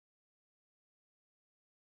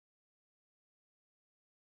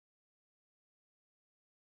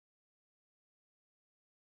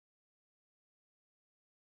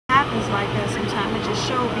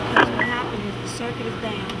show because what happened is the circuit is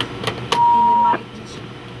down, and it might just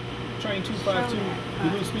Train 252, the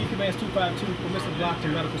new speed commands 252, permissive block to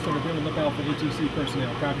medical center. Be on the lookout for ATC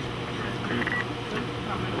personnel. Copy.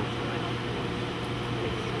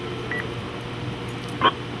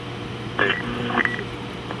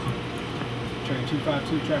 Train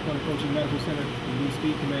 252, track 1 approaching medical center. The new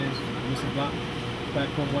speed commands permissive block,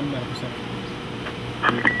 platform 1 medical center.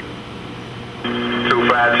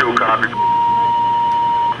 252, copy.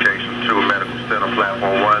 Station 2, medical center,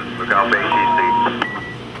 platform 1, lookout for ATC.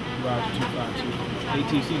 Roger, 252.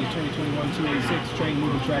 ATC to 2021-286, train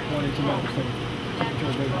moving track 1 into medical center.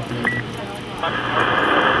 Control base.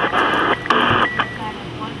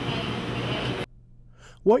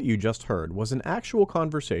 What you just heard was an actual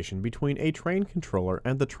conversation between a train controller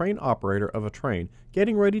and the train operator of a train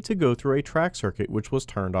getting ready to go through a track circuit which was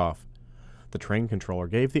turned off. The train controller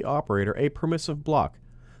gave the operator a permissive block.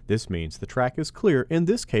 This means the track is clear, in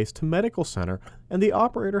this case to medical center, and the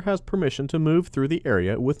operator has permission to move through the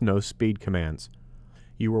area with no speed commands.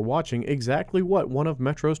 You were watching exactly what one of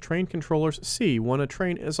Metro's train controllers see when a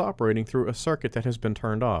train is operating through a circuit that has been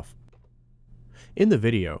turned off. In the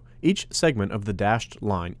video, each segment of the dashed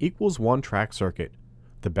line equals one track circuit.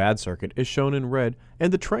 The bad circuit is shown in red,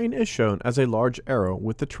 and the train is shown as a large arrow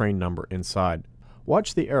with the train number inside.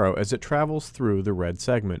 Watch the arrow as it travels through the red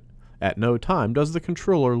segment. At no time does the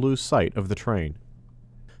controller lose sight of the train.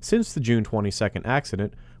 Since the June 22nd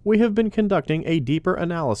accident, we have been conducting a deeper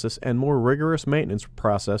analysis and more rigorous maintenance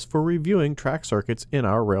process for reviewing track circuits in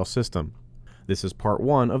our rail system. This is part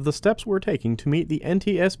 1 of the steps we're taking to meet the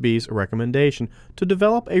NTSB's recommendation to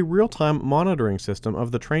develop a real-time monitoring system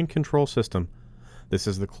of the train control system. This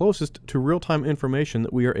is the closest to real-time information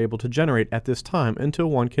that we are able to generate at this time until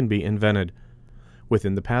one can be invented.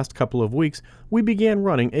 Within the past couple of weeks, we began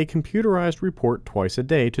running a computerized report twice a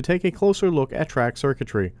day to take a closer look at track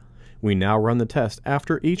circuitry. We now run the test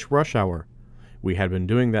after each rush hour. We had been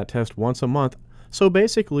doing that test once a month, so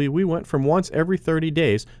basically we went from once every 30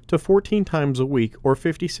 days to 14 times a week or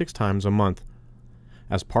 56 times a month.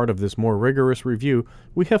 As part of this more rigorous review,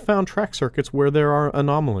 we have found track circuits where there are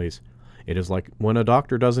anomalies. It is like when a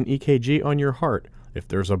doctor does an EKG on your heart. If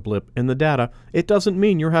there's a blip in the data, it doesn't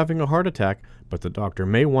mean you're having a heart attack, but the doctor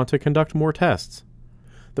may want to conduct more tests.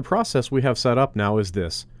 The process we have set up now is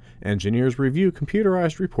this. Engineers review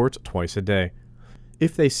computerized reports twice a day.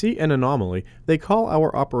 If they see an anomaly, they call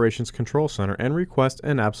our operations control center and request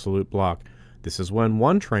an absolute block. This is when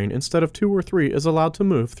one train instead of 2 or 3 is allowed to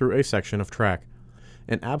move through a section of track.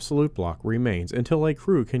 An absolute block remains until a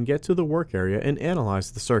crew can get to the work area and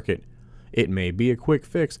analyze the circuit. It may be a quick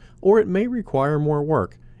fix, or it may require more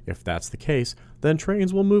work. If that's the case, then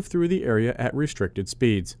trains will move through the area at restricted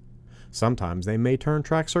speeds. Sometimes they may turn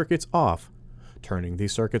track circuits off. Turning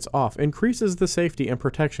these circuits off increases the safety and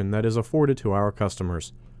protection that is afforded to our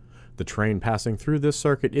customers. The train passing through this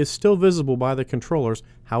circuit is still visible by the controllers,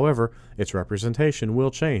 however, its representation will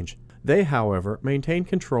change. They, however, maintain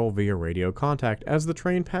control via radio contact as the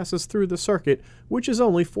train passes through the circuit, which is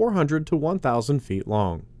only 400 to 1,000 feet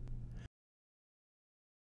long.